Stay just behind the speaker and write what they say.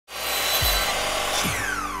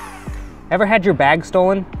Ever had your bag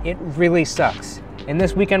stolen? It really sucks. In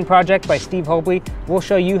this weekend project by Steve Hobley, we'll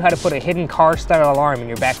show you how to put a hidden car-style alarm in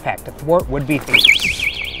your backpack to thwart would-be thieves.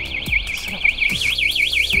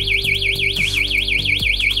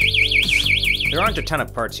 There aren't a ton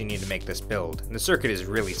of parts you need to make this build, and the circuit is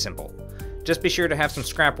really simple. Just be sure to have some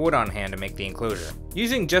scrap wood on hand to make the enclosure.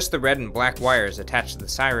 Using just the red and black wires attached to the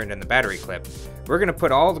siren and the battery clip, we're going to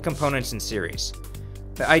put all the components in series.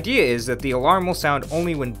 The idea is that the alarm will sound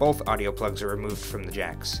only when both audio plugs are removed from the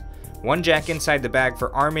jacks. One jack inside the bag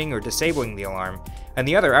for arming or disabling the alarm, and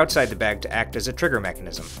the other outside the bag to act as a trigger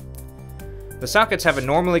mechanism. The sockets have a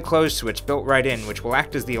normally closed switch built right in, which will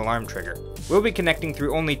act as the alarm trigger. We'll be connecting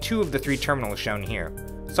through only 2 of the 3 terminals shown here.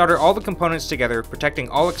 Solder all the components together, protecting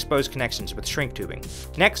all exposed connections with shrink tubing.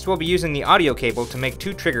 Next, we'll be using the audio cable to make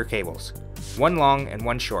 2 trigger cables, one long and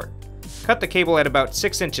one short. Cut the cable at about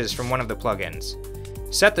 6 inches from one of the plug ends.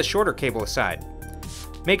 Set the shorter cable aside.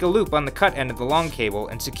 Make a loop on the cut end of the long cable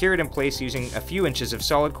and secure it in place using a few inches of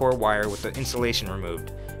solid core wire with the insulation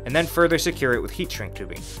removed, and then further secure it with heat shrink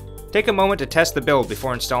tubing. Take a moment to test the build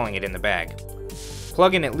before installing it in the bag.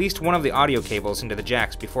 Plug in at least one of the audio cables into the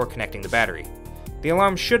jacks before connecting the battery. The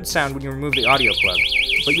alarm should sound when you remove the audio plug,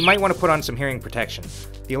 but you might want to put on some hearing protection.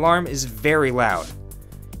 The alarm is very loud.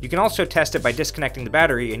 You can also test it by disconnecting the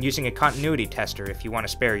battery and using a continuity tester if you want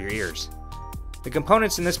to spare your ears. The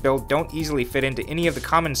components in this build don't easily fit into any of the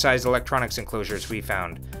common-sized electronics enclosures we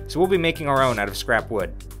found, so we'll be making our own out of scrap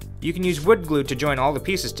wood. You can use wood glue to join all the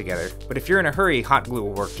pieces together, but if you're in a hurry, hot glue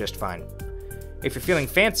will work just fine. If you're feeling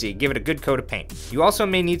fancy, give it a good coat of paint. You also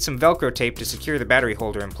may need some Velcro tape to secure the battery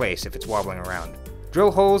holder in place if it's wobbling around. Drill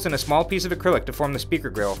holes in a small piece of acrylic to form the speaker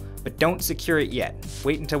grill, but don't secure it yet.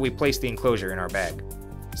 Wait until we place the enclosure in our bag.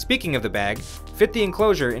 Speaking of the bag, fit the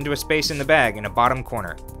enclosure into a space in the bag in a bottom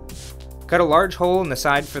corner. Cut a large hole in the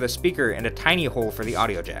side for the speaker and a tiny hole for the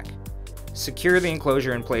audio jack. Secure the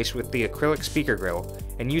enclosure in place with the acrylic speaker grill,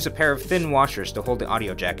 and use a pair of thin washers to hold the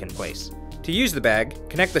audio jack in place. To use the bag,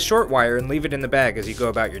 connect the short wire and leave it in the bag as you go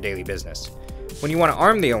about your daily business. When you want to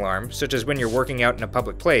arm the alarm, such as when you're working out in a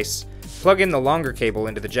public place, plug in the longer cable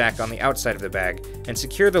into the jack on the outside of the bag and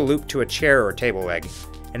secure the loop to a chair or table leg,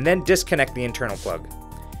 and then disconnect the internal plug.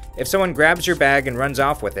 If someone grabs your bag and runs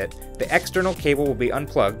off with it, the external cable will be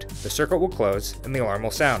unplugged, the circuit will close, and the alarm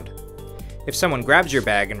will sound. If someone grabs your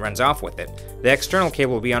bag and runs off with it, the external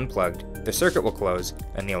cable will be unplugged, the circuit will close,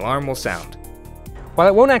 and the alarm will sound. While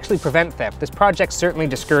it won't actually prevent theft, this project certainly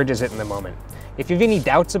discourages it in the moment. If you have any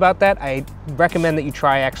doubts about that, I recommend that you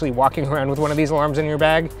try actually walking around with one of these alarms in your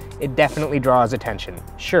bag. It definitely draws attention.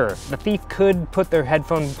 Sure, the thief could put their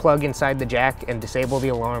headphone plug inside the jack and disable the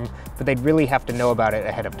alarm, but they'd really have to know about it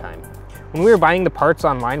ahead of time. When we were buying the parts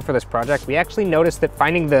online for this project, we actually noticed that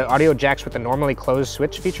finding the audio jacks with the normally closed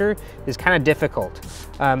switch feature is kind of difficult.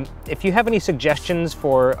 If you have any suggestions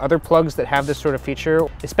for other plugs that have this sort of feature,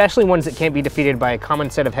 especially ones that can't be defeated by a common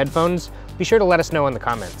set of headphones, be sure to let us know in the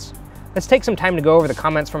comments. Let's take some time to go over the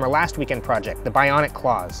comments from our last weekend project, the bionic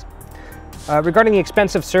claws. Regarding the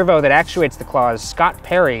expensive servo that actuates the claws, Scott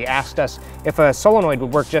Perry asked us if a solenoid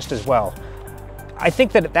would work just as well. I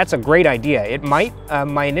think that that's a great idea. It might.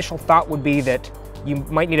 My initial thought would be that you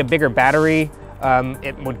might need a bigger battery,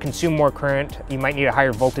 it would consume more current, you might need a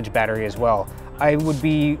higher voltage battery as well. I would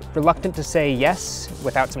be reluctant to say yes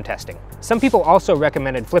without some testing. Some people also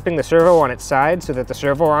recommended flipping the servo on its side so that the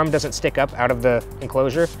servo arm doesn't stick up out of the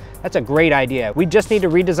enclosure. That's a great idea. We just need to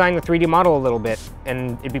redesign the 3D model a little bit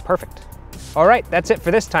and it'd be perfect. All right, that's it for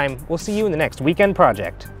this time. We'll see you in the next weekend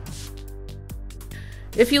project.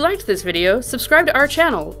 If you liked this video, subscribe to our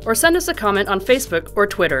channel or send us a comment on Facebook or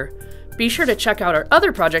Twitter. Be sure to check out our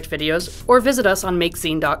other project videos or visit us on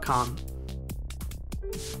makezine.com.